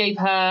 Shirley gave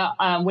her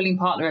willing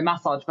partner a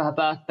massage for her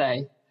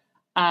birthday.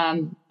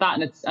 That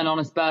and an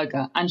honest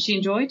burger. And she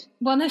enjoyed?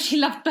 Well, no, she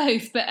loved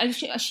both, but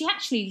she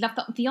actually loved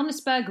the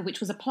honest burger, which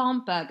was a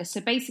plant burger.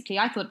 So basically,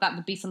 I thought that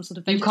would be some sort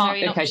of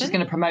vegetarian option. She's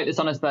going to promote this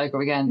honest burger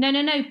again.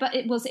 No, but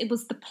it was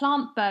the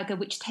plant burger,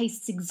 which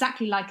tastes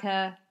exactly like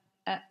a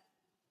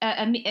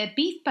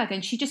beef burger,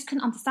 and she just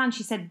couldn't understand.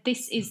 She said,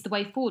 this is the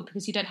way forward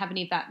because you don't have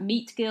any of that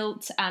meat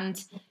guilt,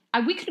 and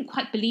we couldn't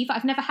quite believe it.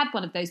 I've never had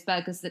one of those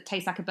burgers that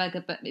tastes like a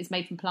burger but is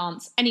made from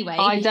plants. Anyway,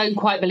 I don't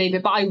quite believe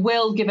it, but I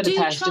will give it a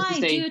test just to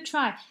see. Do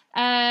try.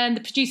 And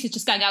the producer's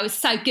just going, oh, it's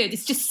so good.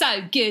 It's just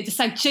so good. It's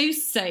so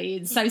juicy.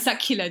 It's so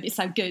succulent. It's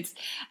so good.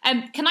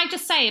 Can I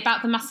just say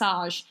about the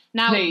massage?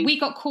 Now, Please. We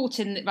got caught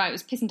in, it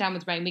was pissing down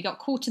with rain. We got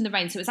caught in the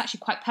rain, so it was actually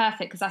quite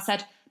perfect because I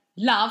said,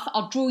 love,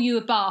 I'll draw you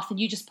a bath and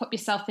you just pop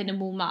yourself in and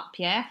warm up,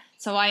 yeah?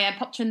 So I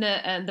popped her in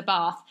the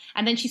bath,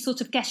 and then she sort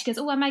of guessed, she goes,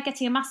 oh, am I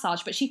getting a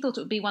massage? But she thought it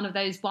would be one of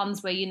those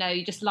ones where,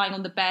 you're just lying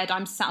on the bed,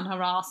 I'm sat on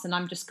her ass and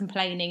I'm just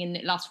complaining and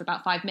it lasts for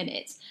about 5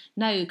 minutes.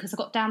 No, because I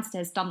got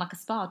downstairs done like a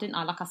spa, didn't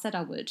I? Like I said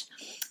I would.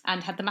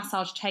 And had the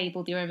massage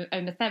table, the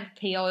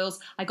aromatherapy oils.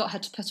 I got her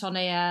to put on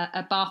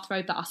a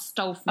bathrobe that I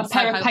stole from a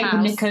pair of paper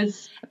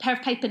knickers. A pair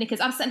of paper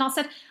knickers. I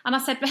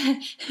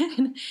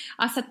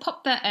said,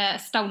 pop the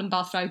stolen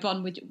bathrobe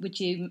on, would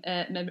you,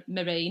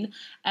 Marine,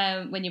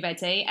 when you're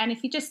ready. And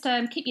if you just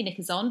keep your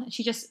knickers on.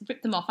 She just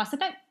ripped them off. I said,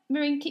 no,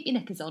 Marine, keep your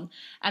knickers on.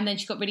 And then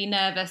she got really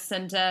nervous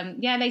and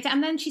later.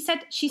 And then she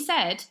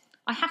said,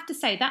 I have to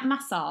say that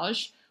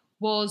massage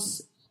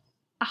was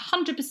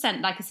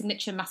 100% like a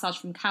signature massage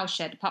from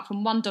Cowshed, apart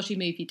from one dodgy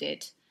move you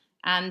did.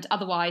 And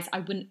otherwise I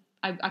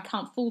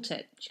can't fault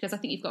it. She goes, I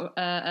think you've got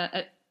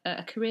a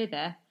career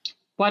there.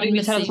 Why don't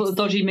you tell us what the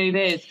dodgy move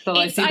is? So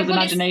like people's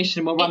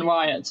imagination will run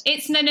riot.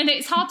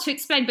 It's hard to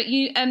explain, but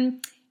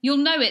you'll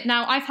know it.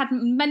 Now, I've had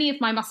many of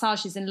my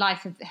massages in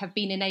life have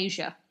been in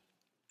Asia.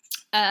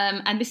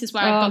 And this is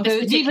where I've got this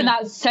particular... Even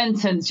that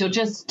sentence, you're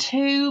just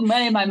too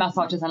many of my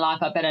massages in life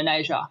have been in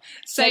Asia.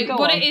 So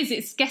what it is,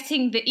 it's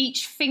getting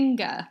each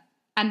finger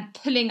and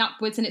pulling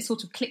upwards and it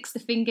sort of clicks the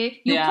finger.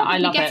 You'll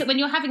probably get it when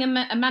you're having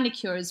a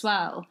manicure as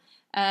well.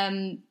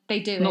 They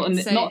do not in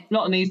these days.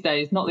 Not these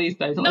days.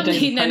 Not I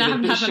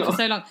haven't had them for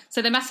so long.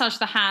 So they massage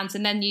the hands,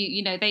 and then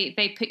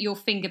they put your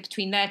finger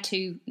between their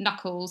two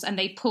knuckles, and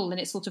they pull,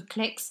 and it sort of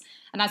clicks.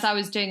 And as I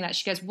was doing that,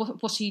 she goes,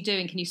 "What are you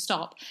doing? Can you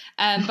stop?"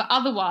 But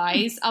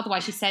otherwise,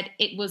 she said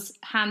it was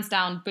hands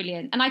down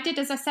brilliant. And I did,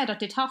 as I said, I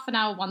did half an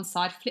hour one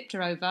side, flipped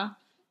her over,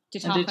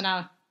 did half an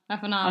hour.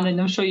 And then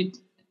I'm sure you.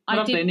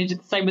 Lovely. And you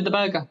did the same with the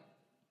burger.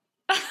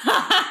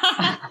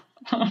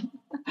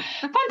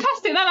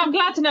 Fantastic. Then I'm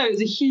glad to know it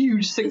was a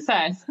huge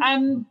success.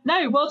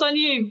 No, well done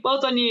you. It's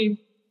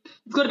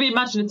got to be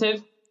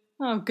imaginative.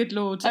 Oh, good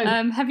Lord.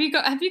 Have you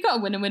got a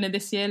winner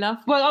this year, love?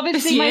 Well,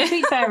 obviously my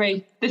sleep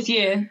fairy this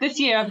year. This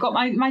year I've got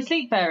my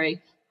sleep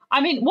fairy.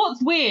 I mean,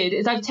 what's weird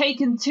is I've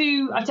taken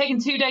 2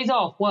 days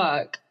off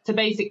work to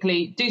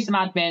basically do some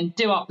admin,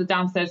 do up the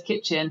downstairs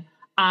kitchen,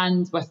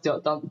 and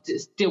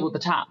deal with the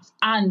taps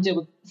and deal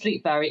with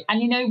sleep fairy.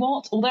 And you know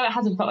what? Although it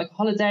hasn't felt like a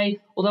holiday,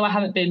 although I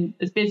haven't been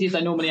as busy as I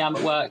normally am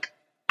at work,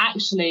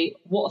 actually,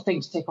 what a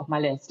thing to tick off my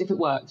list. If it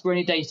works, we're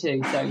only day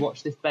 2, so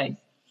watch this space.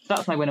 So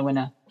that's my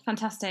winner.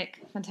 Fantastic.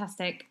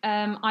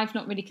 I've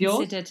not really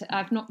considered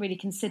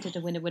a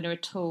winner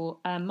at all.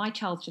 My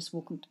child's just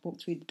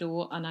walked through the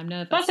door, and I'm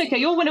nervous. That's okay.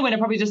 Your winner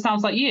probably just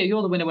sounds like you.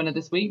 You're the winner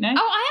this week, no?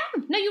 Oh, I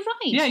am. No, you're right.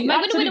 Yeah, you're my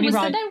absolutely winner was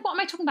right. No, what am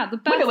I talking about? The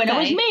birthday. Winner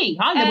was me.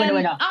 I'm the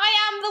winner. I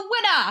am the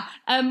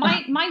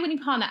winner. My winning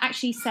partner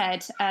actually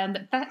said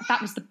that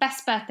was the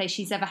best birthday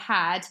she's ever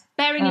had.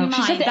 Bearing in mind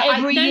she said that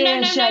every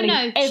year, Shelley.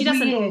 No, every she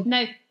doesn't. Year.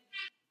 No.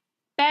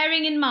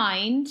 Bearing in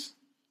mind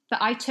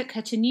that I took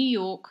her to New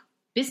York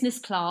business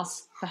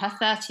class for her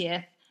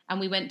 30th, and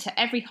we went to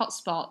every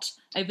hotspot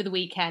over the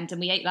weekend, and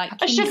we ate like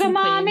kings a sugar and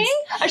mommy,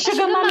 queens. a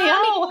sugar mommy,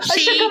 oh, a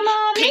sugar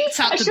mommy, picked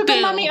up a the sugar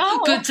bill. mommy,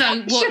 oh, Good,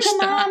 don't watch sugar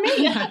that.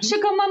 mommy,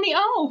 sugar mommy,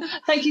 oh.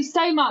 Thank you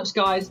so much,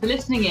 guys, for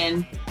listening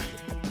in.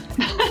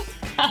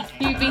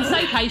 You've been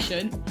so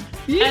patient.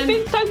 You've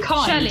been so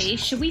kind. Shelley,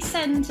 should we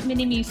send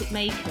Mini Music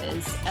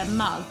Makers a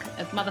mug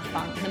of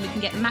Motherfunk, and then we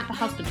can get Matt the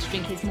husband to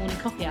drink his morning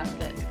coffee out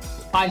of it?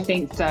 I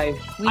think so.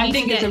 I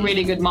think it's a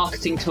really good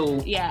marketing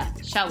tool. Yeah,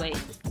 shall we?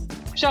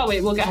 Shall we?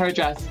 We'll get her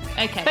address.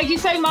 Okay. Thank you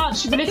so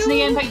much for listening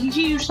in. Thank you.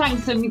 Huge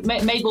thanks to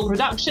Mabel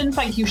Productions.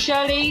 Thank you,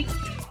 Shirley.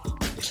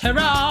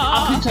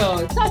 Ta-ra!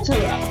 Ta-ra!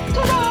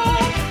 Ta-ra!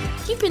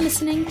 You've been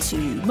listening to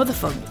Mother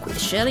Funk with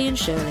Shirley and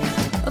Shirley,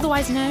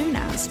 otherwise known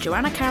as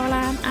Joanna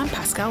Carolan and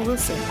Pascal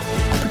Wilson,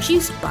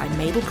 produced by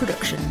Mabel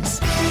Productions.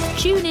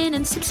 Tune in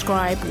and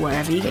subscribe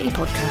wherever you get your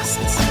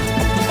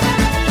podcasts.